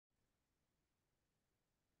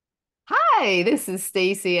Hi, this is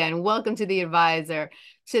Stacey, and welcome to The Advisor.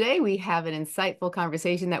 Today we have an insightful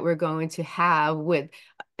conversation that we're going to have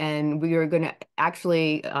and we are going to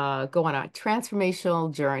actually go on a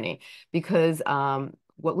transformational journey because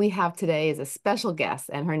what we have today is a special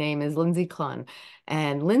guest, and her name is Lindsey Kluin.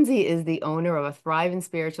 And Lindsey is the owner of a thriving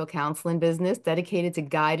spiritual counseling business dedicated to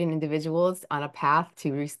guiding individuals on a path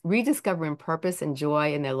to rediscovering purpose and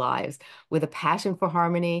joy in their lives with a passion for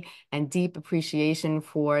harmony and deep appreciation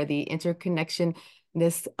for the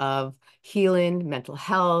interconnectedness of healing, mental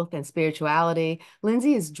health, and spirituality.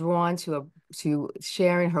 Lindsey is drawn to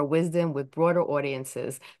sharing her wisdom with broader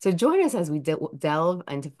audiences. So join us as we delve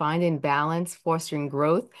into finding balance, fostering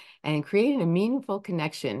growth, and creating a meaningful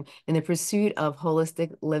connection in the pursuit of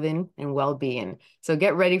holistic living and well-being. So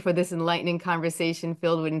get ready for this enlightening conversation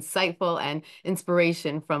filled with insightful and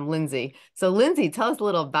inspiration from Lindsey. So Lindsey, tell us a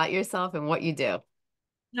little about yourself and what you do.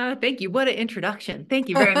 Oh, thank you. What an introduction. Thank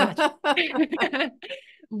you very much.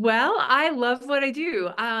 Well, I love what I do.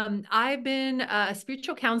 I've been a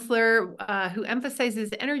spiritual counselor who emphasizes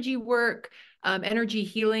energy work, energy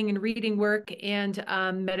healing and reading work, and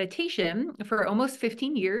meditation for almost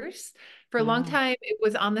 15 years. For a long Wow. time, it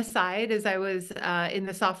was on the side as I was in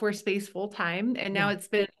the software space full time. And now Yeah. it's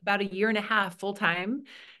been about a year and a half full time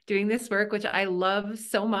doing this work, which I love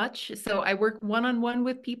so much. So I work one-on-one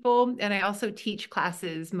with people, and I also teach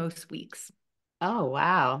classes most weeks. Oh,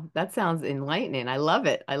 wow. That sounds enlightening. I love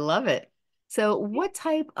it. I love it. So, what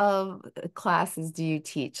type of classes do you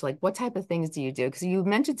teach? Like, what type of things do you do? Because you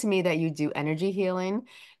mentioned to me that you do energy healing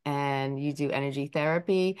and you do energy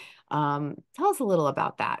therapy. Tell us a little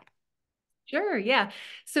about that. Sure, yeah.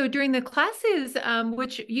 So during the classes,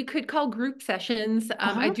 which you could call group sessions, I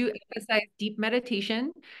Uh-huh. do emphasize deep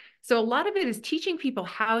meditation. So a lot of it is teaching people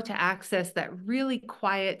how to access that really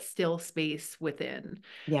quiet, still space within.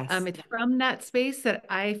 Yes. It's from that space that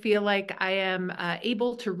I feel like I am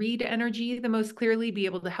able to read energy the most clearly, be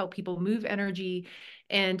able to help people move energy.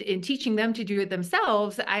 And in teaching them to do it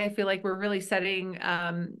themselves, I feel like we're really setting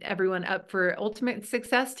everyone up for ultimate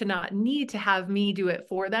success to not need to have me do it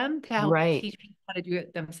for them, to help Right. teach people how to do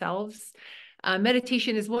it themselves.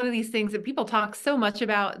 Meditation is one of these things that people talk so much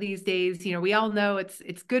about these days. You know, we all know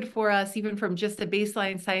it's good for us, even from just a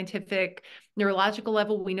baseline scientific neurological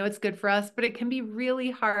level. We know it's good for us, but it can be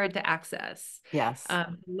really hard to access. Yes.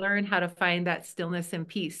 Learn how to find that stillness and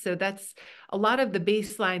peace. So that's a lot of the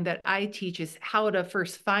baseline that I teach is how to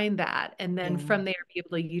first find that, and then Yeah. from there be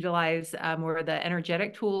able to utilize more the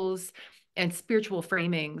energetic tools and spiritual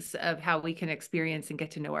framings of how we can experience and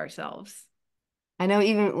get to know ourselves. I know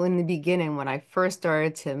even in the beginning, when I first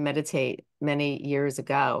started to meditate many years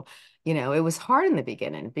ago, it was hard in the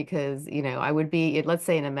beginning because, I would be, let's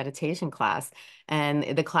say in a meditation class, and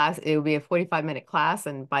it would be a 45-minute class.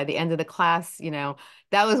 And by the end of the class,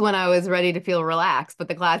 that was when I was ready to feel relaxed, but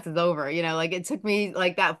the class is over. Like it took me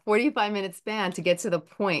like that 45-minute span to get to the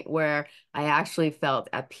point where I actually felt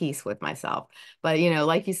at peace with myself. But,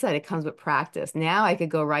 like you said, it comes with practice. Now I could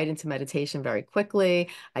go right into meditation very quickly.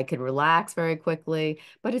 I could relax very quickly,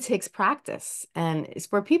 but it takes practice. And it's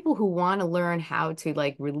for people who want to learn how to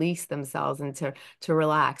like release themselves and to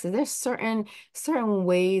relax. Is there certain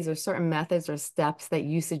ways or certain methods or steps that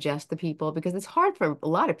you suggest to people? Because it's hard for a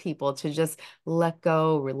lot of people to just let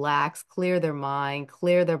go, relax, clear their mind,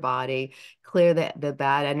 clear their body, clear the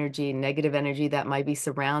bad energy, negative energy that might be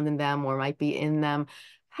surrounding them or might be in them.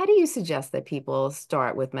 How do you suggest that people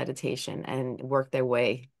start with meditation and work their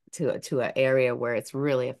way to an area where it's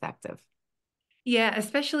really effective? Yeah,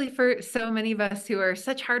 especially for so many of us who are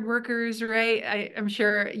such hard workers, right? I'm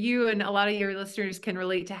sure you and a lot of your listeners can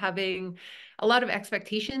relate to having a lot of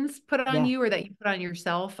expectations put on Yeah, you or that you put on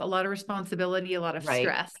yourself, a lot of responsibility, a lot of right.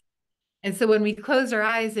 stress. And so when we close our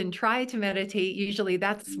eyes and try to meditate, usually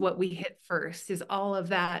that's what we hit first is all of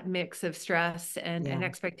that mix of stress and Yeah.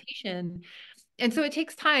 expectation. And so it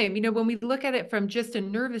takes time. You know, when we look at it from just a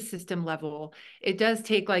nervous system level, it does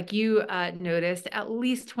take, like you noticed, at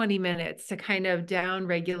least 20 minutes to kind of down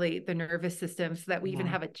regulate the nervous system so that we even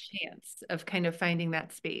Yeah. have a chance of kind of finding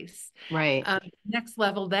that space. Right. Next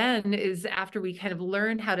level then is after we kind of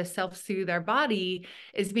learn how to self-soothe our body,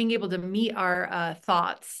 is being able to meet our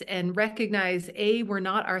thoughts and recognize A, we're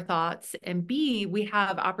not our thoughts, and B, we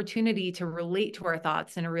have opportunity to relate to our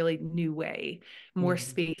thoughts in a really new way, more Yeah.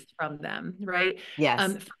 space from them, right?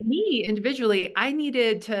 Yes. For me individually, I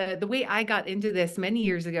needed to, the way I got into this many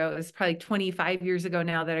years ago, it was probably 25 years ago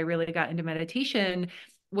now that I really got into meditation,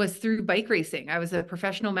 was through bike racing. I was a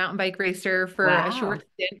professional mountain bike racer for a Wow. short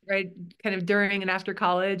stint, right? Kind of during and after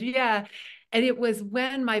college. Yeah. And it was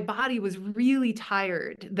when my body was really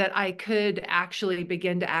tired that I could actually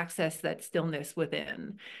begin to access that stillness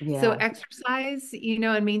within. So Yeah. exercise,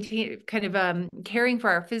 and maintain kind of caring for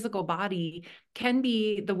our physical body can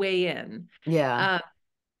be the way in. Yeah. Uh,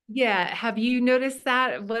 yeah. Have you noticed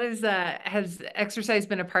that? Has exercise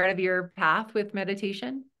been a part of your path with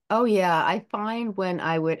meditation? Oh yeah, I find when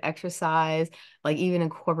I would exercise, like even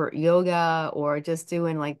incorporate yoga or just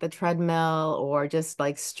doing like the treadmill or just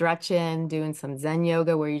like stretching, doing some Zen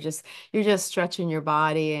yoga where you're just stretching your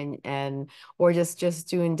body and or just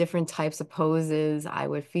doing different types of poses, I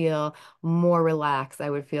would feel more relaxed. I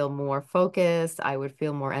would feel more focused. I would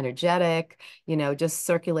feel more energetic, just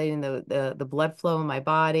circulating the blood flow in my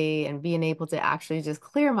body and being able to actually just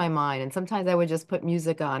clear my mind. And sometimes I would just put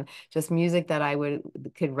music on, just music that I would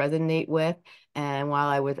could resonate with. And while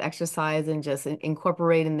I was exercising, just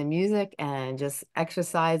incorporating the music and just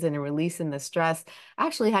exercising and releasing the stress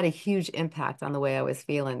actually had a huge impact on the way I was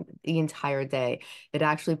feeling the entire day. It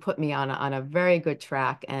actually put me on a very good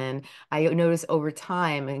track. And I noticed over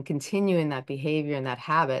time and continuing that behavior and that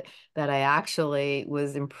habit that I actually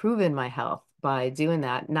was improving my health by doing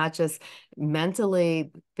that, not just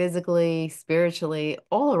mentally, physically, spiritually,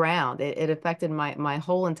 all around. It affected my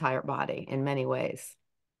whole entire body in many ways.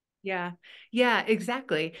 Yeah, yeah,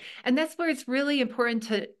 exactly. And that's where it's really important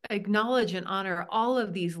to acknowledge and honor all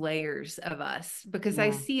of these layers of us, because I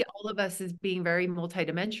Yeah. see all of us as being very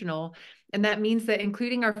multidimensional. And that means that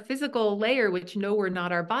including our physical layer, which no, we're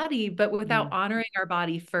not our body, but Yeah. without honoring our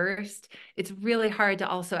body first, it's really hard to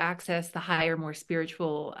also access the higher, more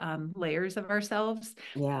spiritual layers of ourselves,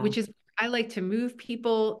 Yeah. which is I like to move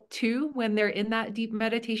people to when they're in that deep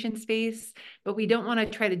meditation space, but we don't want to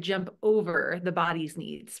try to jump over the body's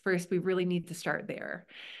needs. First, we really need to start there.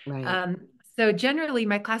 Right. Um, so generally,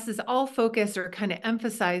 my classes all focus or kind of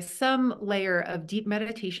emphasize some layer of deep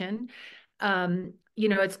meditation.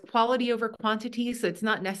 It's quality over quantity, so it's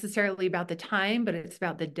not necessarily about the time, but it's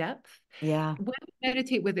about the depth. Yeah. When I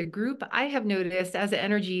meditate with a group, I have noticed as an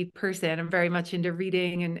energy person, I'm very much into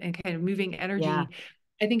reading and kind of moving Yeah. energy.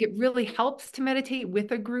 I think it really helps to meditate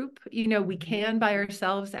with a group. We Mhm. can by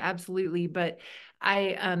ourselves, absolutely. But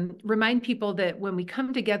I remind people that when we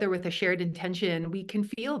come together with a shared intention, we can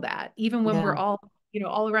feel that even when we're Yeah.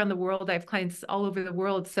 all around the world. I have clients all over the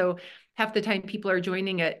world. So half the time people are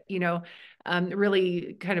joining at,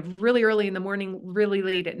 really kind of really early in the morning, really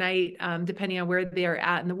late at night, depending on where they are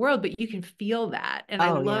at in the world. But you can feel that. And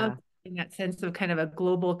I Oh, love yeah. that sense of kind of a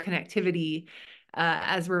global connectivity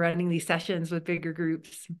as we're running these sessions with bigger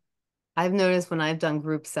groups. I've noticed when I've done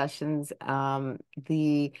group sessions,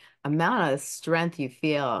 the amount of strength you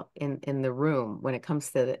feel in the room when it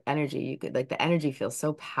comes to the energy, you could like the energy feels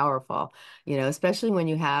so powerful, especially when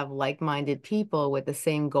you have like-minded people with the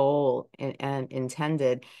same goal and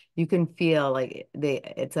intended, you can feel like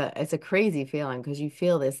it's a crazy feeling because you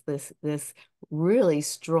feel this really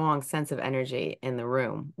strong sense of energy in the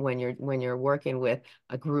room when you're working with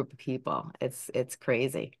a group of people. It's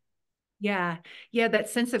crazy. Yeah. Yeah. That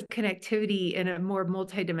sense of connectivity in a more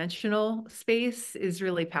multidimensional space is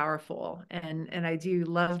really powerful. And I do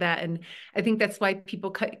love that. And I think that's why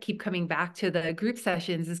people keep coming back to the group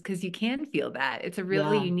sessions is because you can feel that. It's a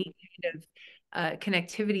really Yeah. unique kind of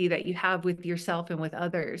connectivity that you have with yourself and with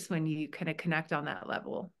others when you kind of connect on that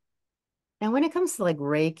level. And when it comes to like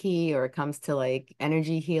Reiki or it comes to like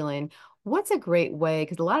energy healing, what's a great way?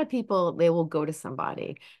 Because a lot of people, they will go to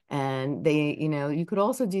somebody and you could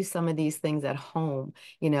also do some of these things at home,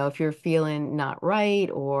 if you're feeling not right,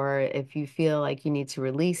 or if you feel like you need to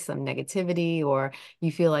release some negativity, or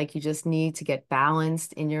you feel like you just need to get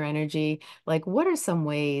balanced in your energy. Like, what are some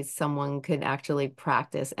ways someone could actually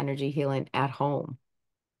practice energy healing at home?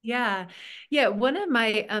 Yeah. Yeah. One of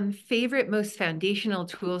my favorite, most foundational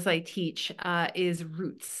tools I teach is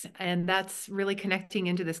roots. And that's really connecting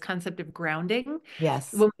into this concept of grounding.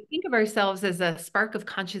 Yes. When we think of ourselves as a spark of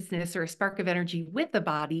consciousness or a spark of energy with the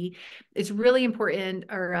body, it's really important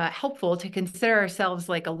or helpful to consider ourselves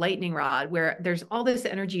like a lightning rod where there's all this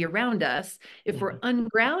energy around us. If Yeah. we're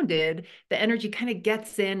ungrounded, the energy kind of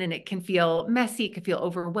gets in and it can feel messy, it can feel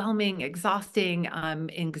overwhelming, exhausting,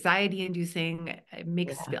 anxiety inducing, it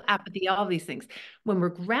makes us Yeah. feel apathy, all these things. When we're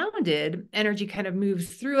grounded, energy kind of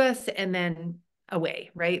moves through us and then away,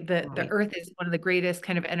 right? The Right. earth is one of the greatest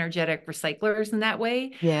kind of energetic recyclers in that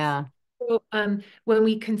way. Yeah. So, when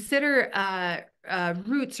we consider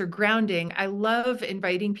roots or grounding, I love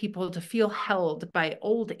inviting people to feel held by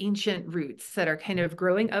old ancient roots that are kind of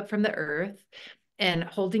growing up from the earth. and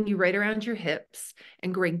holding you right around your hips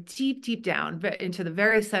and going deep, deep down into the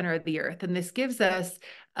very center of the earth. And this gives us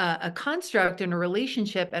a construct and a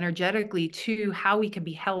relationship energetically to how we can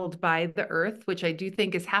be held by the earth, which I do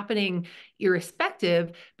think is happening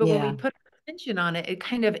irrespective. But when we Yeah, put attention on it, it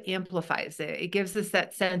kind of amplifies it. It gives us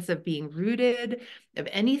that sense of being rooted, of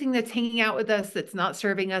anything that's hanging out with us that's not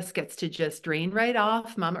serving us gets to just drain right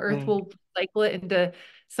off. Mama Earth right. will cycle it into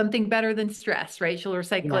something better than stress, right? She'll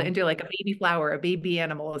recycle it Yeah, into like a baby flower, a baby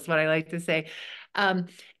animal is what I like to say. Um,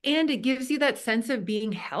 and it gives you that sense of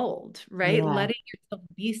being held, right? yeah, Letting yourself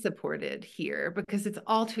be supported here because it's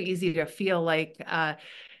all too easy to feel like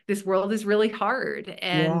this world is really hard.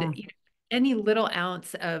 And yeah. any little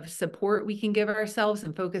ounce of support we can give ourselves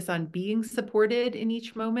and focus on being supported in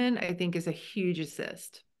each moment, I think is a huge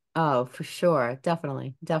assist. Oh, for sure.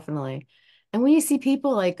 Definitely. Definitely. And when you see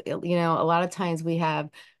people like, a lot of times we have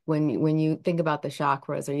when you think about the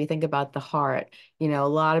chakras or you think about the heart, a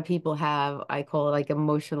lot of people have, I call it like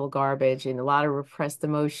emotional garbage and a lot of repressed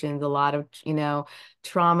emotions, a lot of,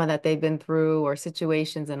 trauma that they've been through or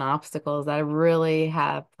situations and obstacles that really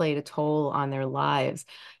have played a toll on their lives.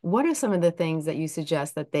 What are some of the things that you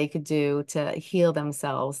suggest that they could do to heal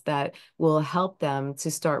themselves that will help them to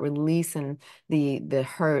start releasing the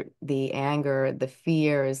hurt, the anger, the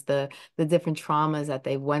fears, the different traumas that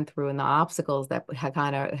they went through and the obstacles that had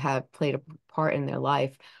kind of have played a part in their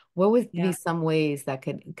life? What would be Yeah. some ways that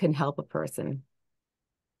could can help a person?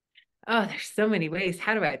 Oh, there's so many ways.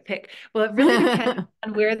 How do I pick? Well, it really depends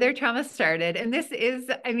on where their trauma started. And this is,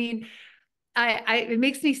 I mean, it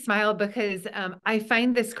makes me smile because I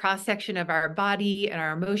find this cross section of our body and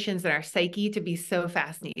our emotions and our psyche to be so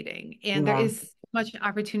fascinating. And there Yeah, is so much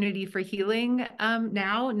opportunity for healing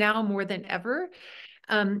now more than ever.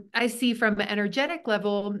 I see from an energetic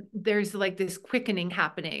level, there's like this quickening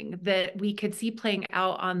happening that we could see playing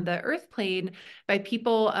out on the earth plane by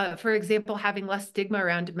people, for example, having less stigma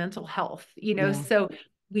around mental health, yeah, so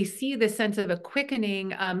we see the sense of a quickening,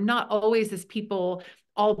 not always as people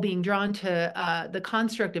all being drawn to the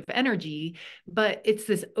construct of energy, but it's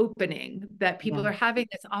this opening that people yeah, are having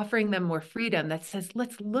that's offering them more freedom that says,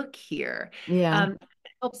 let's look here. yeah,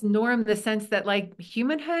 It helps norm the sense that like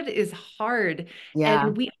humanhood is hard yeah,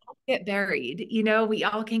 and we all get buried, we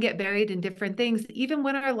all can get buried in different things. Even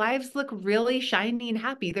when our lives look really shiny and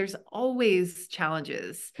happy, there's always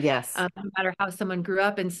challenges, yes, no matter how someone grew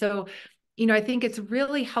up. And so, I think it's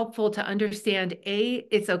really helpful to understand,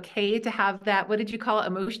 it's okay to have that, what did you call it,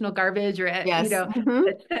 emotional garbage or, yes. Mhm.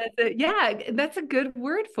 yeah, that's a good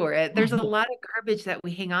word for it. There's a lot of garbage that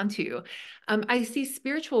we hang on to. I see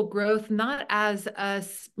spiritual growth not as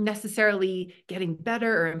us necessarily getting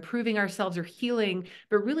better or improving ourselves or healing,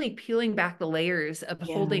 but really peeling back the layers of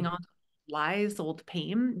Yeah, holding on to lies, old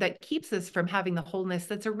pain that keeps us from having the wholeness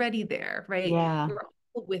that's already there, right? yeah, We're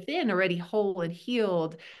all within already whole and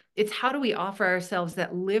healed. It's how do we offer ourselves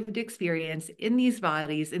that lived experience in these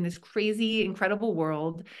bodies, in this crazy, incredible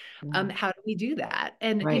world? yeah, How do we do that?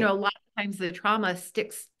 And, right. a lot of times the trauma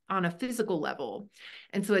sticks on a physical level.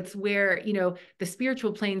 And so it's where, the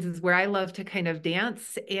spiritual planes is where I love to kind of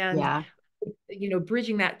dance. And Yeah,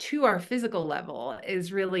 bridging that to our physical level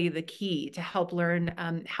is really the key to help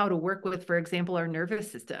learn how to work with, for example, our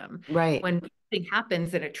nervous system. right. When something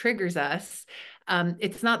happens and it triggers us,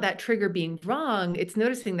 it's not that trigger being wrong, it's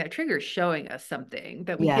noticing that trigger is showing us something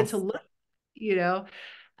that we get to Yes. look, you know.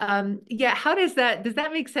 Yeah, does that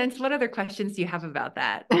make sense? What other questions do you have about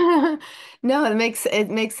that? No, it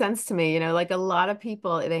makes sense to me. Like a lot of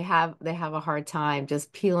people they have a hard time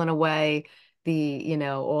just peeling away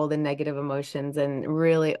all the negative emotions and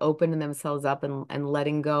really opening themselves up and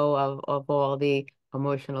letting go of all the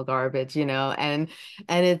emotional garbage, and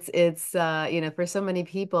it's for so many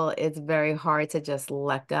people it's very hard to just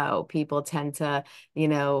let go. People tend to,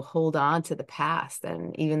 hold on to the past.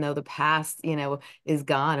 And even though the past, is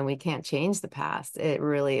gone and we can't change the past, it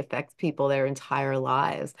really affects people their entire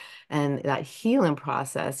lives. And that healing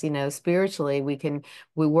process, spiritually,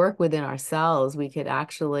 we work within ourselves. We could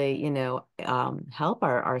actually, help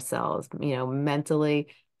ourselves, mentally,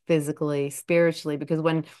 physically, spiritually, because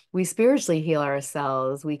when we spiritually heal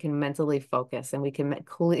ourselves, we can mentally focus and we can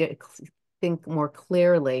think more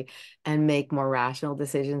clearly and make more rational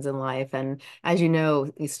decisions in life. And as you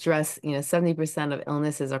know, stress, 70% of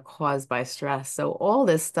illnesses are caused by stress. So all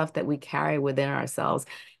this stuff that we carry within ourselves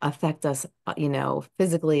affect us,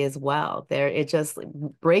 physically as well. It just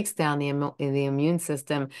breaks down the immune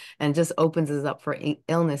system and just opens us up for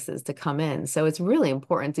illnesses to come in. So it's really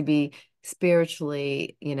important to be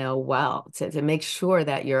spiritually, well, to make sure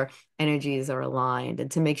that your energies are aligned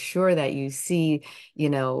and to make sure that you see,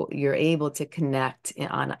 you're able to connect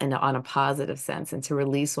on a positive sense and to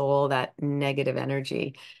release all that negative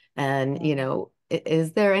energy. And,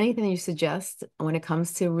 is there anything you suggest when it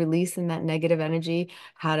comes to releasing that negative energy,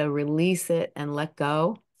 how to release it and let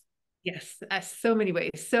go? Yes, so many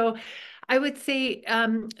ways. So I would say,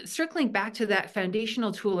 circling back to that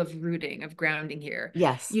foundational tool of rooting, of grounding here,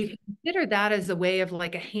 Yes. you can consider that as a way of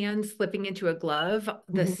like a hand slipping into a glove,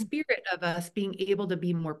 the Hmm. spirit of us being able to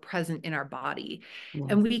be more present in our body. And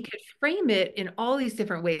Yes. we could frame it in all these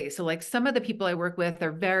different ways. So, like some of the people I work with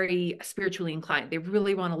are very spiritually inclined. They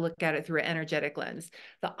really want to look at it through an energetic lens.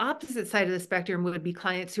 The opposite side of the spectrum would be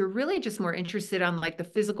clients who are really just more interested on like the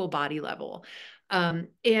physical body level. And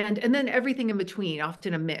then everything in between,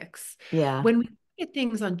 often a mix. Yeah. When we look at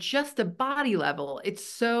things on just a body level, it's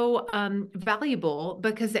so valuable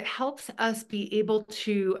because it helps us be able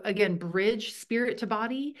to, again, bridge spirit to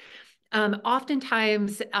body.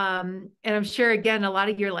 Oftentimes, and I'm sure again, a lot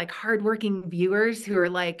of your like hardworking viewers who are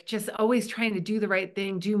like just always trying to do the right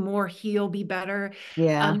thing, do more, heal, be better.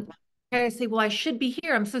 Yeah. Um, I say, well, I should be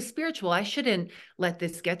here. I'm so spiritual. I shouldn't let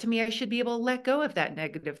this get to me. I should be able to let go of that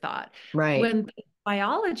negative thought. Right. When the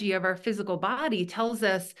biology of our physical body tells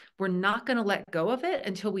us we're not going to let go of it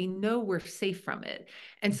until we know we're safe from it.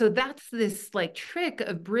 And so that's this like trick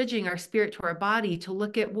of bridging our spirit to our body to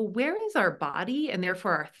look at, well, where is our body and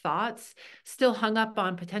therefore our thoughts still hung up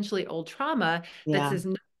on potentially old trauma that Yeah. says,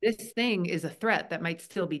 no, this thing is a threat that might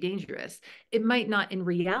still be dangerous. It might not in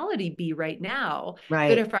reality be right now, but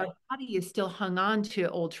Right. if our body is still hung on to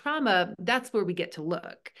old trauma, that's where we get to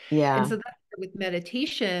look. And Yeah. so that's with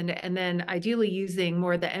meditation, and then ideally using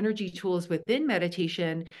more of the energy tools within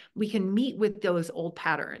meditation, we can meet with those old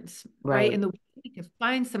patterns, right? Right. And the way we can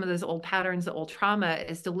find some of those old patterns, the old trauma,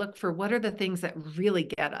 is to look for what are the things that really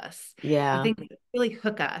get us, the Yeah. things that really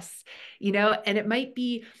hook us, and it might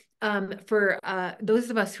be for those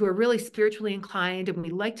of us who are really spiritually inclined and we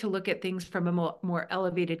like to look at things from a more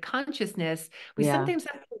elevated consciousness, we Yeah. sometimes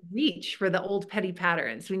have to reach for the old petty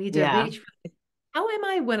patterns. We need to Yeah. reach for how am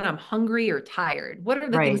I when I'm hungry or tired? What are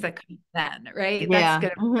the things Right. that come then, right? That's Yeah.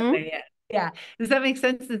 gonna be the way in. Yeah. Does that make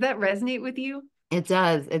sense? Does that resonate with you? It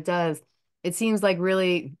does. It does. It seems like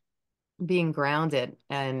really being grounded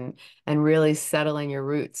and really settling your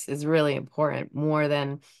roots is really important more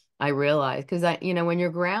than I realized because when you're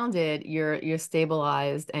grounded you're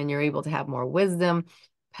stabilized and you're able to have more wisdom,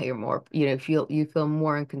 you're more you feel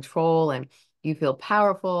more in control and you feel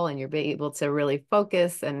powerful and you're able to really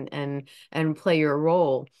focus and play your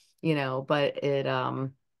role, but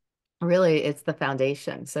really it's the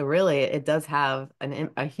foundation. So really it does have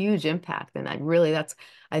a huge impact. And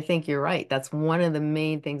I think you're right. That's one of the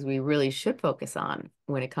main things we really should focus on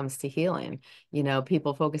when it comes to healing.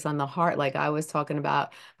 People focus on the heart, like I was talking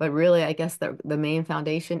about, but really I guess the main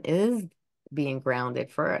foundation is being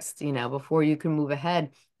grounded first. Before you can move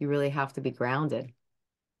ahead, you really have to be grounded.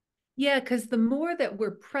 Yeah, because the more that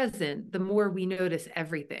we're present, the more we notice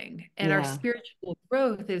everything. And our Yeah. spiritual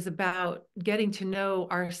growth is about getting to know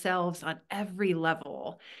ourselves on every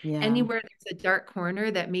level. Yeah. Anywhere there's a dark corner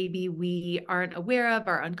that maybe we aren't aware of,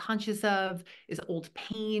 are unconscious of, is old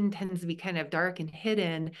pain, tends to be kind of dark and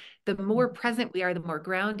hidden. The more present we are, the more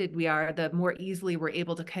grounded we are, the more easily we're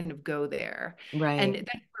able to kind of go there. And Right.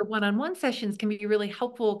 that's where one-on-one sessions can be really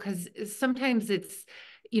helpful because sometimes it's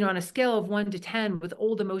on a scale of 1 to 10 with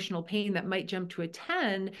old emotional pain that might jump to a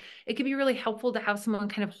 10, it can be really helpful to have someone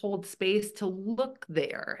kind of hold space to look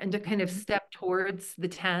there and to kind of Mhm. step towards the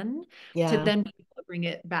 10 to Yeah. then be able to bring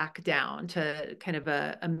it back down to kind of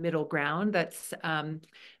a middle ground that's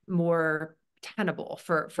more tenable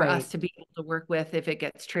for us Right. to be able to work with if it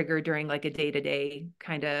gets triggered during like a day-to-day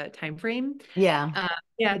kind of time frame. Yeah.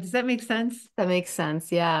 Yeah, does that make sense? That makes sense.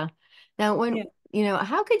 Yeah. Now,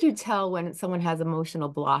 how could you tell when someone has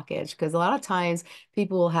emotional blockage? Because a lot of times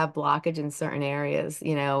people will have blockage in certain areas,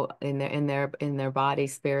 in their body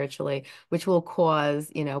spiritually, which will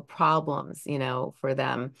cause, problems, for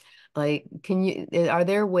them. Like, are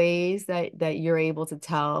there ways that you're able to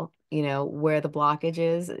tell, where the blockage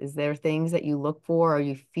is? Is there things that you look for or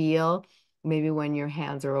you feel? Maybe when your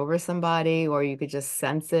hands are over somebody, or you could just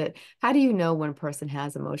sense it. How do you know when a person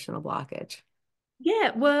has emotional blockage?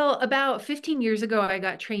 Yeah, well, about 15 years ago, I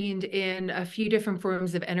got trained in a few different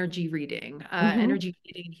forms of Hmm. energy reading and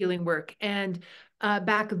healing work. And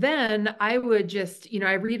back then, I would just,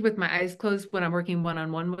 I read with my eyes closed when I'm working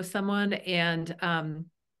one-on-one with someone. And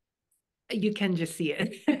You can just see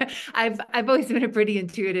it. I've always been a pretty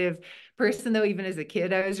intuitive person, though. Even as a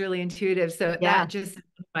kid, I was really intuitive. So that Yeah. just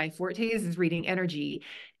my forte is reading energy.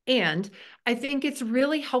 And I think it's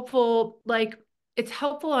really helpful, like it's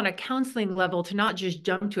helpful on a counseling level to not just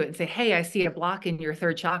jump to it and say, hey, I see a block in your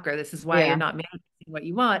third chakra. This is why you're Yeah. not manifesting what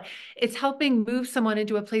you want. It's helping move someone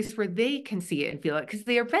into a place where they can see it and feel it because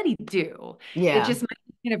they already do. It Yeah. just might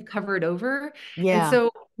be kind of covered over. And Yeah.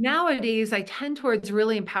 so nowadays, I tend towards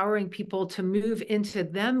really empowering people to move into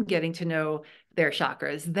them getting to know their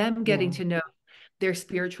chakras, them getting Yeah. to know their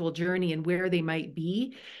spiritual journey and where they might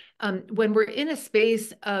be. When we're in a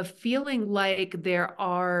space of feeling like there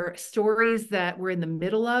are stories that we're in the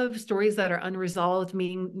middle of, stories that are unresolved,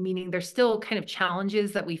 meaning there's still kind of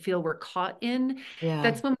challenges that we feel we're caught in, Yeah.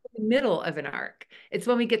 that's when we're in the middle of an arc. It's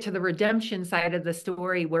when we get to the redemption side of the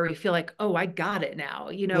story where we feel like, oh, I got it now,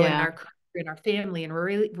 in Yeah. our in our family and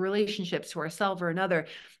relationships to ourselves or another.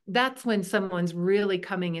 That's when someone's really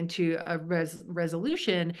coming into a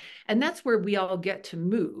resolution, and that's where we all get to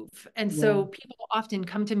move. And Yeah. so people often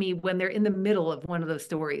come to me when they're in the middle of one of those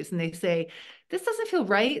stories and they say, this doesn't feel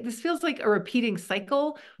right. This feels like a repeating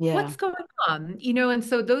cycle. Yeah. What's going on? And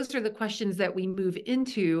so those are the questions that we move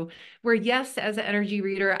into where, yes, as an energy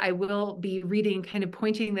reader, I will be reading, kind of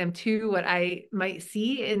pointing them to what I might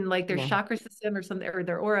see in like their Yeah. chakra system or something or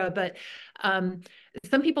their aura. But um,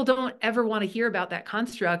 some people don't ever want to hear about that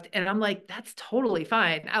construct. And I'm like, that's totally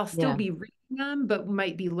fine. I'll still Yeah. be reading them, but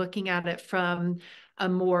might be looking at it from a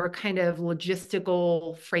more kind of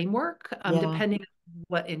logistical framework, Yeah. depending on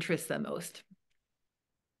what interests them most.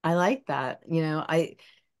 I like that. When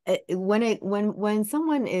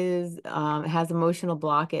someone is has emotional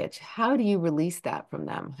blockage, how do you release that from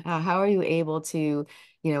them? How are you able to,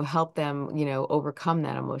 help them, overcome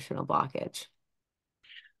that emotional blockage?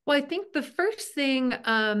 Well, I think the first thing,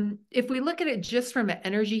 if we look at it just from an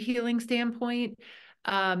energy healing standpoint,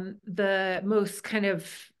 the most kind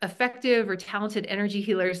of effective or talented energy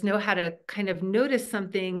healers know how to kind of notice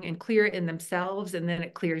something and clear it in themselves, and then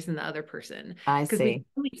it clears in the other person. I Because we see. can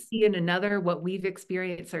only see in another what we've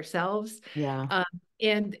experienced ourselves. Yeah. Um,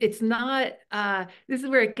 and it's not, this is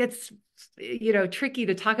where it gets tricky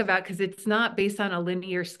to talk about because it's not based on a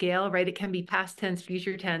linear scale, right? It can be past tense,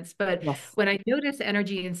 future tense. But Yes. when I notice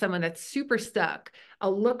energy in someone that's super stuck,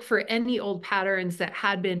 I'll look for any old patterns that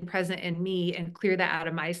had been present in me and clear that out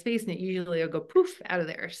of my space. And it usually will go poof out of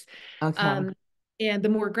theirs. Okay. Um, and the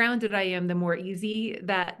more grounded I am, the more easy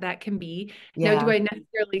that can be. Now, do Yeah. I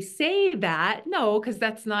necessarily say that? No, because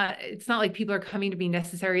it's not like people are coming to me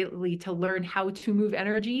necessarily to learn how to move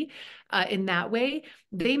energy in that way.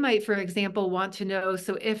 They might, for example, want to know,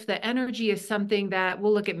 so if the energy is something that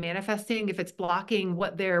we'll look at manifesting, if it's blocking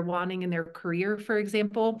what they're wanting in their career, for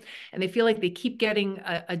example, and they feel like they keep getting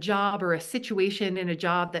a job or a situation in a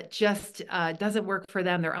job that just doesn't work for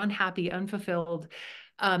them, they're unhappy, unfulfilled.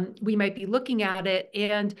 We might be looking at it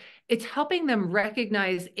and it's helping them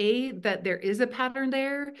recognize that there is a pattern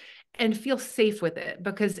there and feel safe with it,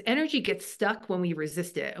 because energy gets stuck when we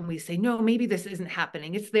resist it and we say, no, maybe this isn't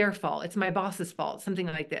happening. It's their fault. It's my boss's fault, something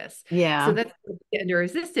like this. So Yeah. that's get into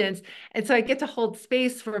resistance. And so I get to hold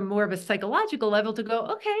space for more of a psychological level to go,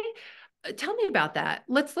 okay, tell me about that.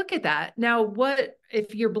 Let's look at that. Now, what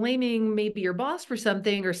if you're blaming maybe your boss for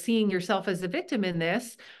something or seeing yourself as a victim in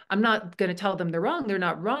this? I'm not going to tell them they're wrong. They're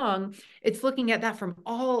not wrong. It's looking at that from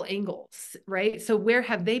all angles, right? So, where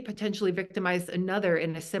have they potentially victimized another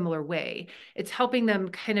in a similar way? It's helping them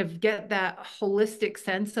kind of get that holistic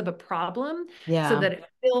sense of a problem so Yeah. that it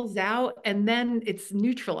fills out and then it's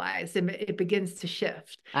neutralized and it begins to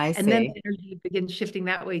shift. I And then see. the energy begins shifting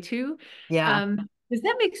that way too. Yeah. Does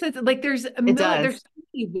that make sense? Like It there's does. so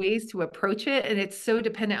many ways to approach it, and it's so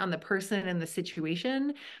dependent on the person and the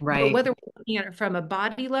situation. But Right. whether we're looking at it from a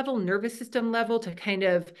body level, nervous system level, to kind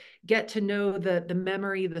of get to know the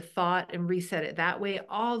memory, the thought, and reset it that way,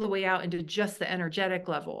 all the way out into just the energetic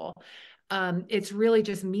level. It's really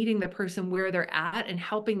just meeting the person where they're at and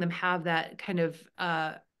helping them have that kind of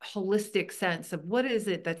holistic sense of what is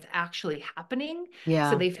it that's actually happening, so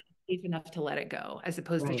Yeah. they feel safe enough to let it go, as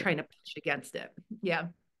opposed to Right. trying to push against it. Yeah.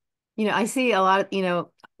 I see a lot,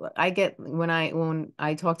 I get when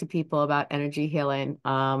I talk to people about energy healing,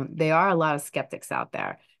 there are a lot of skeptics out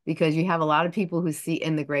there because you have a lot of people who see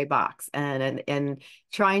in the gray box and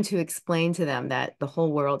trying to explain to them that the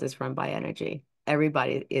whole world is run by energy.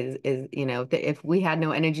 Everybody is, if we had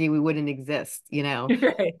no energy, we wouldn't exist.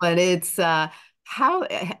 Right. But it's how,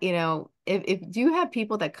 if do you have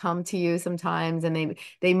people that come to you sometimes and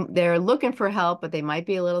they're looking for help, but they might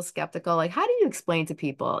be a little skeptical? Like, how do you explain to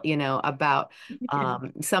people, about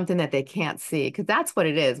something that they can't see? Because that's what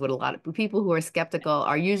it is with a lot of people who are skeptical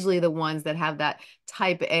are usually the ones that have that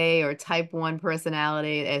type A or type 1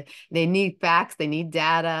 personality. And they need facts, they need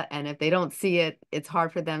data, and if they don't see it, it's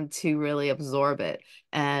hard for them to really absorb it.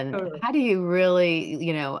 And Totally. how do you really,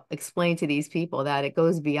 explain to these people that it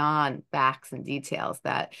goes beyond facts and details,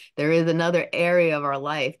 that there is another area of our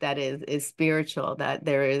life that is spiritual, that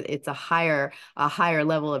it's a higher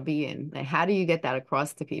level of being. Like, how do you get that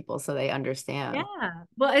across to people so they Yeah, understand?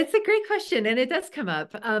 well, it's a great question, and it does come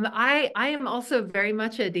up. I am also very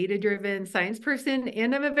much a data-driven science person,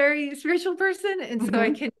 and I'm a very spiritual person, and so I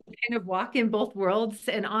Hmm. can kind of walk in both worlds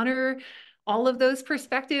and honor all of those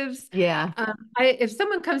perspectives. Yeah, If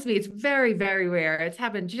someone comes to me, it's very, very rare. It's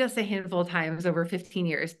happened just a handful of times over 15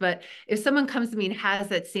 years. But if someone comes to me and has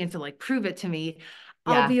that stance of like, prove it to me,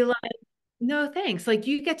 I'll yeah, be like, no, thanks. Like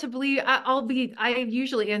you get to believe, I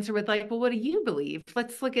usually answer with like, well, what do you believe?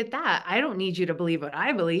 Let's look at that. I don't need you to believe what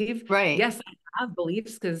I believe. right. Yes, I have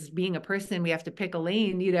beliefs because being a person, we have to pick a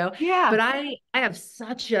lane, Yeah, but I have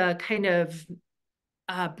such a kind of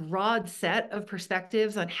a broad set of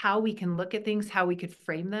perspectives on how we can look at things, how we could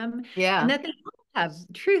frame them, and yeah, that they all have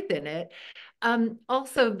truth in it.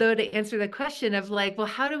 Also, though, to answer the question of like, well,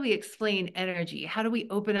 how do we explain energy? How do we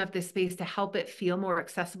open up this space to help it feel more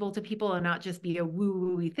accessible to people and not just be a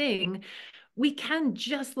woo-woo thing? We can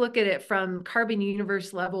just look at it from carbon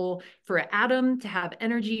universe level for an atom to have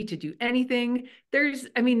energy to do anything. There's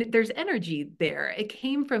energy there. It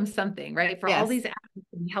came from something, right? For all yes, these atoms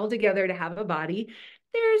to be held together to have a body,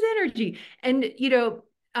 there's energy. And,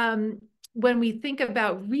 when we think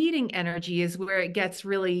about reading energy is where it gets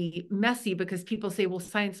really messy because people say, well,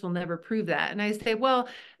 science will never prove that. And I say, well,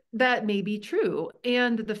 that may be true.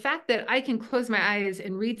 And the fact that I can close my eyes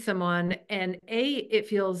and read someone and A, it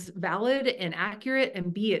feels valid and accurate,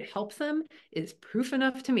 and B, it helps them is proof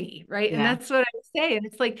enough to me, right? And yeah, that's what I say. And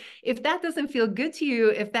it's like, if that doesn't feel good to you,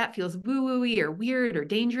 if that feels woo-woo-y or weird or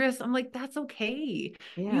dangerous, I'm like, that's okay.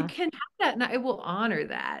 You yeah, can have that and I will honor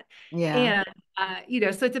that. yeah,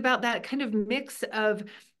 And, so it's about that kind of mix of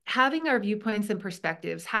having our viewpoints and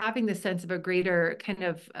perspectives, having the sense of a greater kind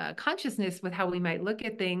of consciousness with how we might look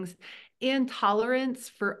at things, and tolerance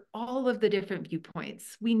for all of the different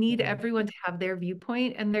viewpoints. We need yeah. everyone to have their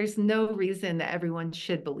viewpoint, and there's no reason that everyone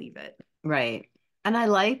should believe it. Right. And I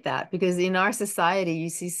like that because in our society, you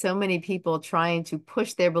see so many people trying to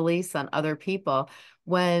push their beliefs on other people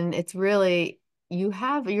when it's really you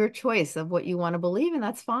have your choice of what you want to believe, and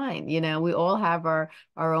that's fine. We all have our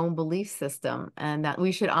own belief system, and that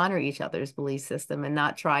we should honor each other's belief system and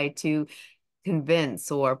not try to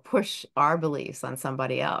convince or push our beliefs on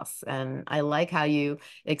somebody else. And I like how you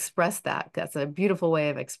express that. That's a beautiful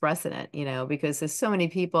way of expressing it, because there's so many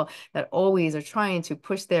people that always are trying to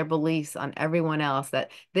push their beliefs on everyone else,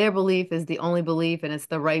 that their belief is the only belief and it's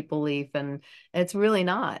the right belief. And it's really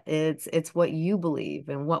not. It's what you believe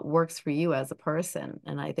and what works for you as a person.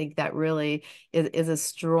 And I think that really is a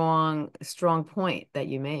strong point that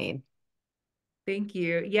you made. Thank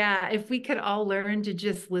you. Yeah, if we could all learn to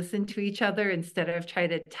just listen to each other instead of try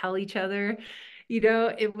to tell each other,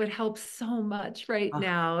 it would help so much right Oh,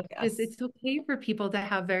 now. yes. It's okay for people to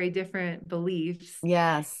have very different beliefs.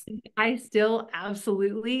 Yes. I still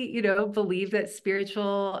absolutely, believe that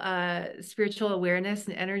spiritual awareness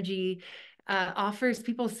and energy offers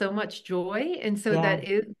people so much joy. And so Yeah. that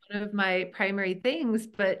is one of my primary things,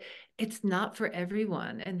 but it's not for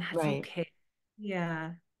everyone, and that's Right. okay.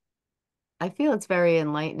 Yeah. I feel it's very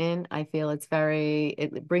enlightening. I feel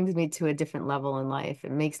it brings me to a different level in life. It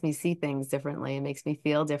makes me see things differently. It makes me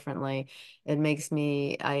feel differently.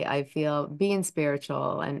 I feel being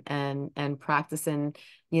spiritual and practicing,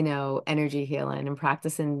 energy healing and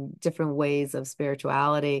practicing different ways of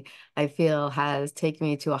spirituality, I feel has taken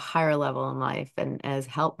me to a higher level in life and has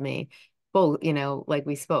helped me both, like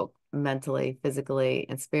we spoke, mentally, physically,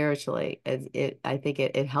 and spiritually. I think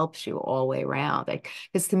it helps you all the way around. Like,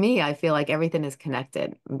 because to me, I feel like everything is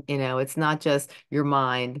connected. It's not just your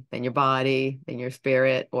mind, then your body, then your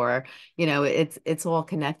spirit, or it's all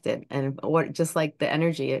connected. And what just like the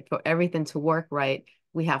energy, for everything to work right,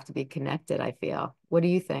 we have to be connected, I feel. What do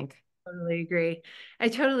you think? Totally agree. I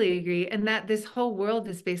totally agree. And that this whole world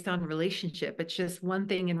is based on relationship. It's just one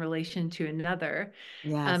thing in relation to another.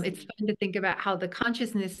 Yes. It's fun to think about how the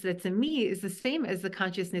consciousness that's in me is the same as the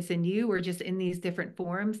consciousness in you. We're just in these different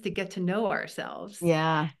forms to get to know ourselves.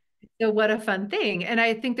 Yeah. So what a fun thing. And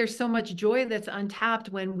I think there's so much joy that's untapped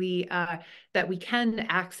when we that we can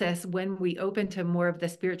access when we open to more of the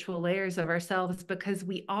spiritual layers of ourselves, because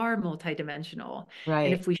we are multidimensional. And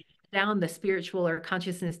Right. if we shut down the spiritual or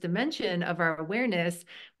consciousness dimension of our awareness,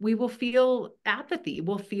 we will feel apathy,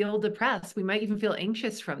 we'll feel depressed. We might even feel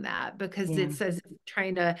anxious from that, because Yeah. it's as if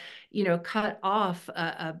trying to, cut off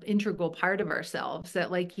a integral part of ourselves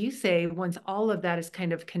that, like you say, once all of that is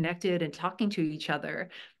kind of connected and talking to each other,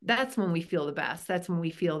 that's when we feel the best. That's when we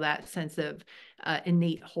feel that sense of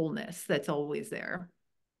innate wholeness that's always there.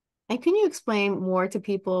 And can you explain more to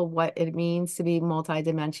people what it means to be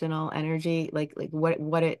multidimensional energy, like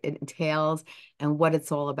what it entails and what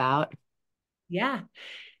it's all about? Yeah.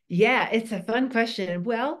 Yeah, it's a fun question.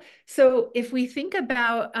 Well, so if we think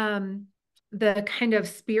about the kind of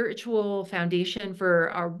spiritual foundation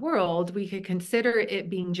for our world, we could consider it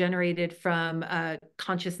being generated from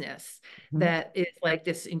consciousness Mhm. that is like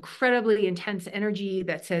this incredibly intense energy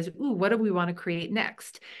that says, "Ooh, what do we want to create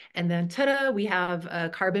next?" And then, ta-da, we have a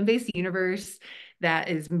carbon-based universe that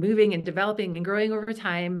is moving and developing and growing over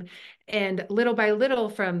time. And little by little,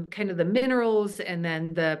 from kind of the minerals and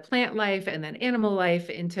then the plant life and then animal life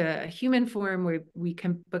into a human form where we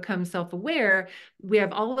can become self-aware, we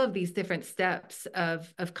have all of these different steps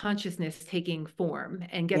of consciousness taking form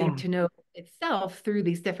and getting Yeah. to know itself through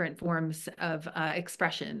these different forms of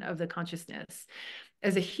expression of the consciousness.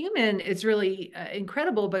 As a human, it's really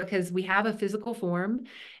incredible because we have a physical form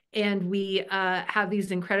and we have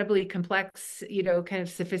these incredibly complex, kind of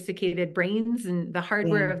sophisticated brains and the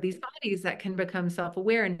hardware Yeah. of these bodies that can become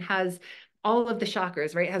self-aware and has all of the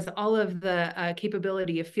chakras, right? Has all of the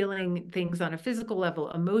capability of feeling things on a physical level,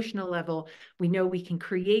 emotional level. We know we can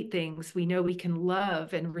create things. We know we can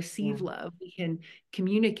love and Yeah. receive love. We can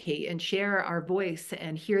communicate and share our voice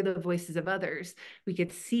and hear the voices of others. We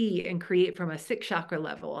could see and create from a sixth chakra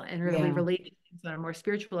level and really Yeah. relate to things on a more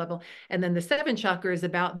spiritual level. And then the seventh chakra is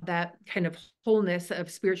about that kind of wholeness of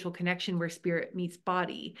spiritual connection where spirit meets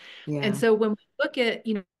body. And Yeah. so when we look at,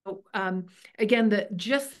 again, the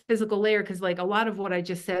just physical layer, because like a lot of what I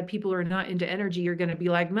just said, people who are not into energy are going to be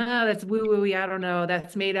like, nah, that's woo woo, I don't know,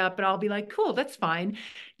 that's made up. But I'll be like, cool, that's fine.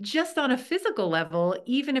 Just on a physical level,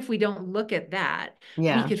 even if we don't look at that, we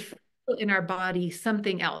Yeah. could feel in our body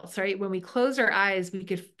something else, right? When we close our eyes, we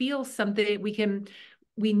could feel something.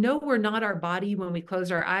 We know we're not our body when we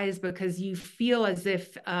close our eyes because you feel as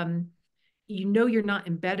if, you're not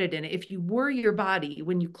embedded in it. If you were your body,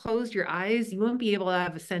 when you closed your eyes, you wouldn't be able to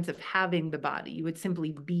have a sense of having the body. You would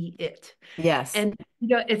simply be it. Yes. And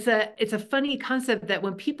it's a funny concept that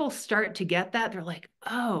when people start to get that, they're like,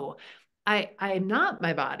 oh, I'm not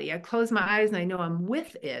my body. I close my eyes and I know I'm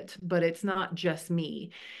with it, but it's not just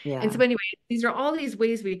me. And so Yeah. anyway, these are all these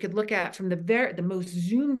ways we could look at from the most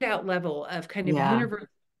zoomed out level of kind of Yeah. universal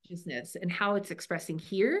consciousness and how it's expressing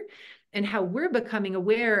here and how we're becoming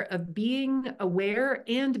aware of being aware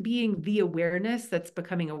and being the awareness that's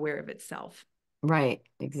becoming aware of itself. Right,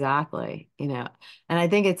 exactly. And I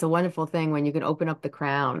think it's a wonderful thing when you can open up the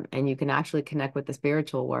crown and you can actually connect with the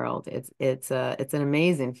spiritual world. It's an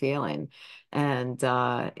amazing feeling. And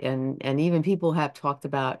even people have talked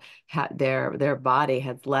about how their body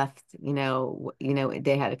has left,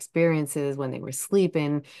 they had experiences when they were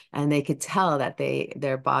sleeping and they could tell that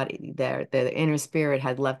their body, their inner spirit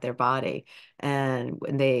had left their body. And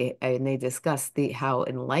when they discussed the how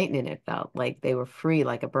enlightening it felt, like they were free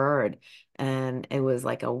like a bird, and it was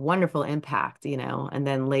like a wonderful impact, and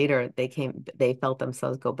then later they felt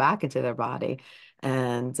themselves go back into their body.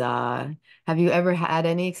 And have you ever had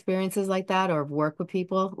any experiences like that or work with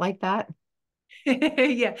people like that?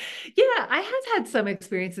 Yeah. Yeah, I have had some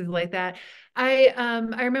experiences like that. I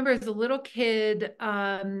remember as a little kid,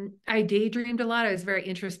 I daydreamed a lot. I was very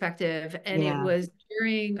introspective, and it Yeah, was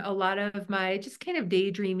during a lot of my just kind of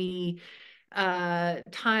daydreamy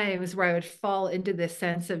times where I would fall into this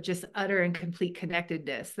sense of just utter and complete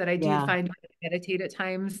connectedness that I do yeah, find when I meditate at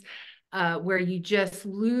times, where you just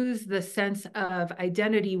lose the sense of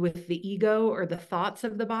identity with the ego or the thoughts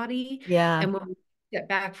of the body. yeah, And when we get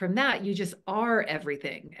back from that, you just are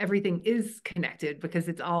everything. Everything is connected because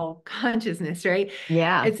it's all consciousness, right?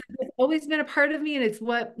 yeah, It's always been a part of me. And it's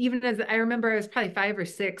what, even as I remember, I was probably 5 or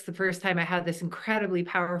 6 the first time I had this incredibly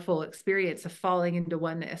powerful experience of falling into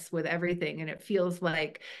oneness with everything. And it feels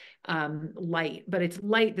like light, but it's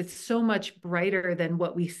light that's so much brighter than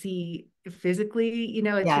what we see physically.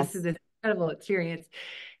 It's just yes, this incredible experience.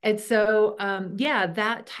 And so, yeah,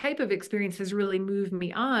 that type of experience has really moved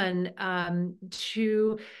me on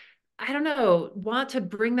to, I don't know, want to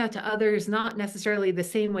bring that to others, not necessarily the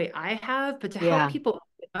same way I have, but to help yeah, people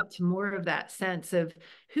up to more of that sense of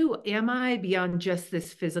who am I beyond just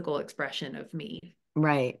this physical expression of me.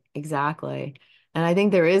 Right, exactly. And I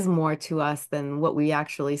think there is more to us than what we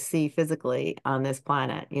actually see physically on this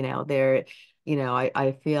planet.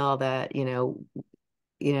 I feel that,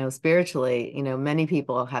 spiritually, many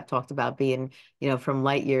people have talked about being, from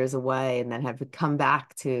light years away and then have come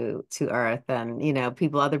back to Earth. And,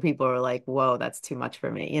 other people are like, whoa, that's too much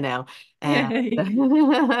for me, and Yeah,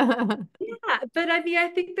 but I mean, I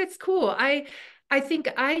think that's cool. I think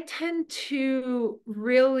I tend to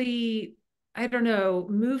really, I don't know,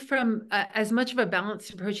 move from as much of a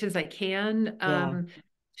balanced approach as I can, yeah,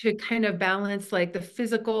 to kind of balance like the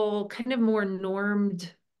physical, kind of more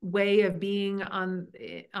normed way of being on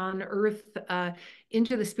Earth,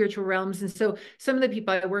 into the spiritual realms. And so some of the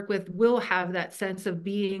people I work with will have that sense of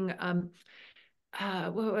being,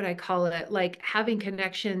 what would I call it? Like having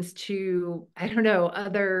connections to, I don't know,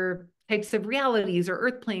 other types of realities or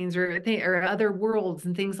earth planes or other worlds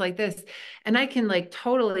and things like this. And I can like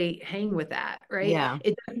totally hang with that, right? yeah,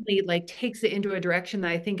 It definitely like takes it into a direction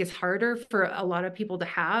that I think is harder for a lot of people to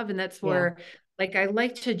have. And that's yeah, where like I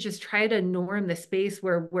like to just try to norm the space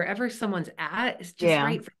where wherever someone's at is just yeah,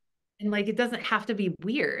 right for, and like it doesn't have to be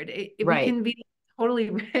weird. We right, can be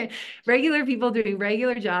totally regular people doing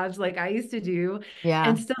regular jobs like I used to do, yeah,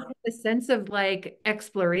 and still have a sense of like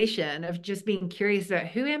exploration of just being curious about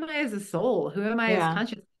who am I as a soul? Who am I as yeah,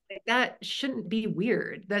 conscious? Like, that shouldn't be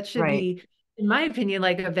weird. That should right, be, in my opinion,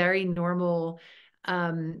 like a very normal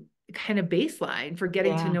kind of baseline for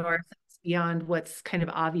getting to yeah. know ourselves beyond what's kind of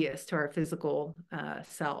obvious to our physical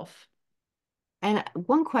self. And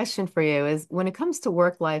one question for you is when it comes to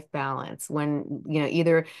work-life balance, when,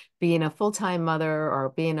 either being a full-time mother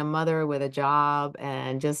or being a mother with a job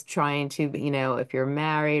and just trying to, if you're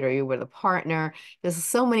married or you're with a partner, there's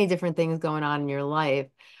so many different things going on in your life.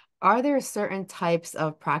 Are there certain types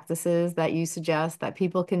of practices that you suggest that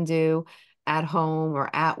people can do at home or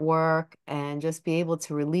at work and just be able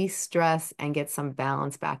to release stress and get some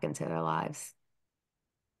balance back into their lives?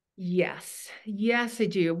 Yes, yes, I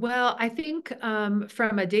do. Well, I think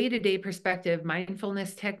from a day-to-day perspective,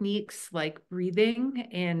 mindfulness techniques like breathing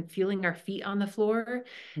and feeling our feet on the floor,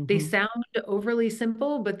 they Hmm. sound overly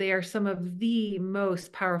simple, but they are some of the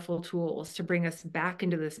most powerful tools to bring us back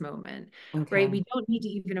into this moment, right? Okay. We don't need to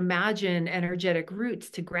even imagine energetic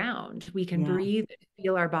roots to ground. We can Yeah. breathe,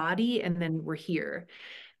 feel our body, and then we're here.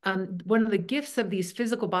 One of the gifts of these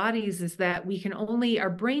physical bodies is that our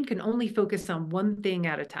brain can only focus on one thing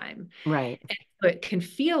at a time. Right. And so it can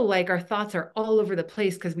feel like our thoughts are all over the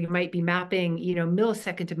place because we might be mapping,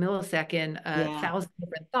 millisecond to millisecond, Yeah. thousand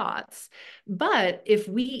different thoughts. But if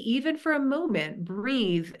we, even for a moment,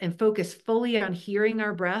 breathe and focus fully on hearing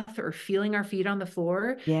our breath or feeling our feet on the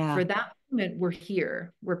floor, Yeah. for that moment, we're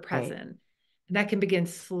here, we're Right. present. That can begin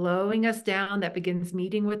slowing us down. That begins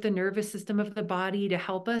meeting with the nervous system of the body to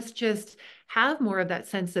help us just have more of that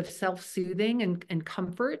sense of self-soothing and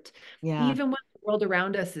comfort, Yeah. even when the world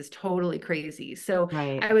around us is totally crazy. So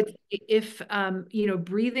Right. I would say if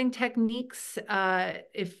breathing techniques,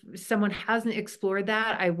 if someone hasn't explored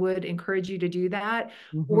that, I would encourage you to do that.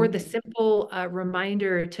 Or Hmm. the simple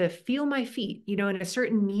reminder to feel my feet, in a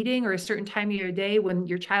certain meeting or a certain time of your day when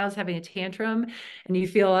your child's having a tantrum and you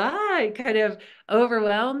feel kind of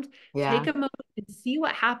overwhelmed, take Yeah. a moment and see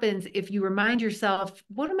what happens if you remind yourself,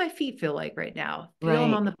 what do my feet feel like right now? Feel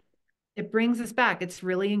them Right. on the, it brings us back. It's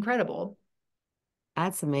really incredible.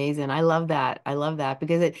 That's amazing. I love that. I love that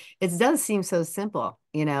because it does seem so simple,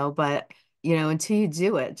 but until you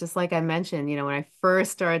do it, just like I mentioned, when I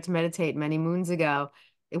first started to meditate many moons ago,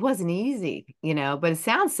 it wasn't easy, but it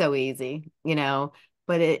sounds so easy,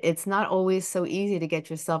 but it's not always so easy to get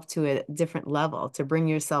yourself to a different level, to bring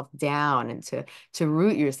yourself down and to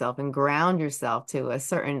root yourself and ground yourself to a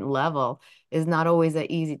certain level is not always an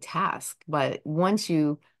easy task. But once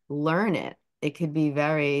you learn it, it could be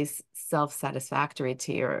very self-satisfactory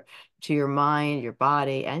to your mind, your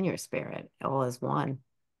body, and your spirit all as one.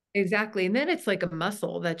 Exactly. And then it's like a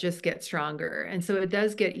muscle that just gets stronger. And so it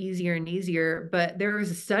does get easier and easier. But there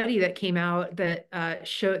was a study that came out that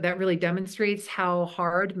showed that really demonstrates how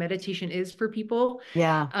hard meditation is for people.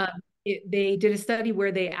 Yeah, Um, they did a study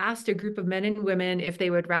where they asked a group of men and women if they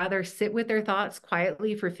would rather sit with their thoughts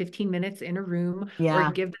quietly for 15 minutes in a room or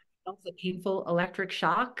yeah. give themselves a painful electric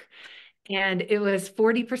shock. And it was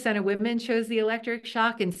 40% of women chose the electric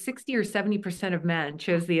shock and 60 or 70% of men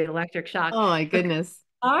chose the electric shock. Oh my goodness.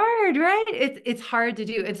 Hard, right? It's hard to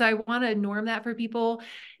do. And so I want to norm that for people.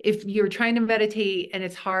 If you're trying to meditate and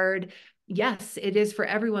it's hard, yes, it is for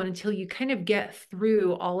everyone until you kind of get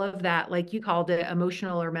through all of that, like you called it,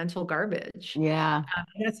 emotional or mental garbage. Yeah.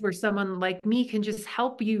 And that's where someone like me can just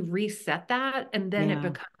help you reset that, and then it Yeah.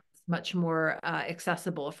 becomes much more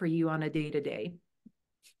accessible for you on a day to day.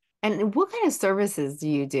 And what kind of services do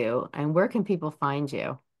you do, and where can people find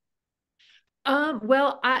you?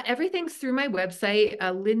 Well, everything's through my website,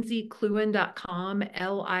 lindseycluin.com,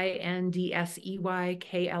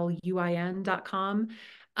 LindseyKluin.com.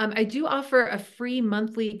 I do offer a free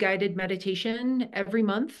monthly guided meditation every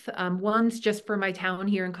month. One's just for my town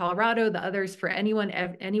here in Colorado, the other's for anyone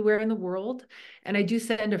anywhere in the world. And I do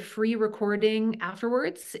send a free recording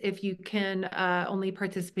afterwards if you can only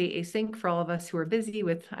participate async for all of us who are busy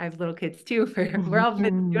with, I have little kids too, we're all busy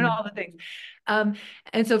doing all the things. Um,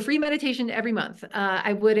 and so free meditation every month.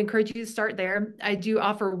 I would encourage you to start there. I do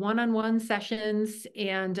offer one-on-one sessions,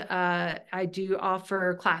 and I do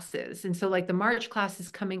offer classes. And so like the March classes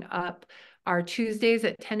coming up are Tuesdays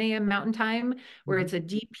at 10 a.m. Mountain Time, where Mhm. it's a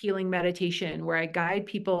deep healing meditation where I guide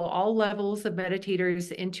people, all levels of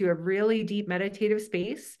meditators, into a really deep meditative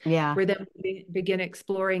space Yeah. where then we begin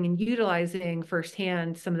exploring and utilizing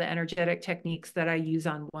firsthand some of the energetic techniques that I use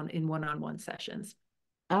in one-on-one sessions.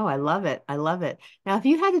 Oh, I love it. I love it. Now, if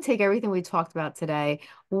you had to take everything we talked about today,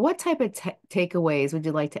 what type of takeaways would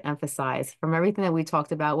you like to emphasize from everything that we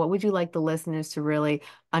talked about? What would you like the listeners to really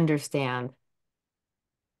understand?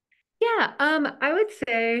 Yeah, I would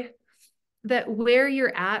say that where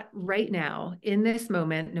you're at right now in this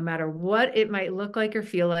moment, no matter what it might look like or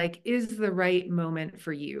feel like, is the right moment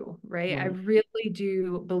for you, right? I Right. really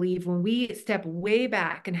do believe when we step way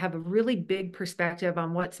back and have a really big perspective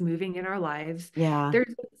on what's moving in our lives, Yeah. there's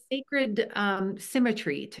a sacred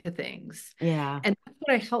symmetry to things. Yeah. And that's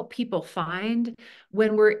what I help people find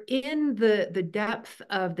when we're in the depth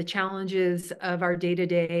of the challenges of our day to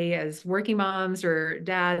day as working moms or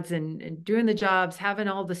dads, and doing the jobs, having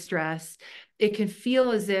all the stress. It can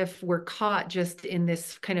feel as if we're caught just in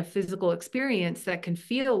this kind of physical experience that can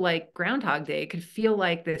feel like Groundhog Day. It can feel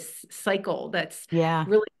like this cycle that's Yeah.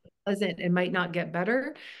 really pleasant and might not get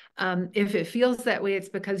better. If it feels that way, it's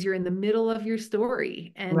because you're in the middle of your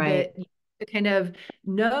story, and Right. that you kind of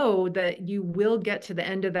know that you will get to the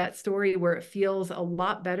end of that story where it feels a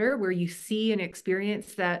lot better, where you see and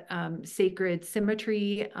experience that sacred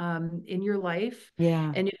symmetry in your life.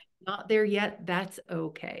 Yeah. And if you're not there yet, that's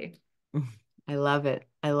okay. I love it.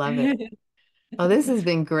 I love it. Oh, this has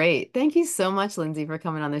been great. Thank you so much, Lindsay, for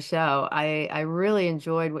coming on the show. I really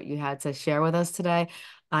enjoyed what you had to share with us today.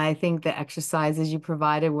 I think the exercises you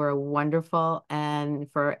provided were wonderful, and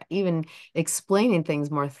for even explaining things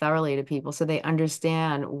more thoroughly to people so they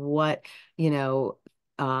understand what, you know,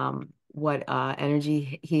 what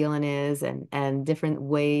energy healing is, and different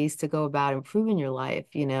ways to go about improving your life,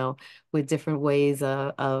 with different ways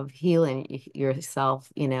of healing yourself,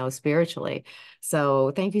 spiritually.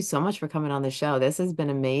 So thank you so much for coming on the show. This has been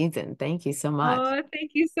amazing. Thank you so much. Oh,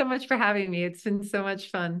 thank you so much for having me. It's been so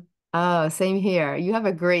much fun. Oh, same here. You have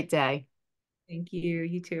a great day. Thank you.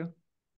 You too.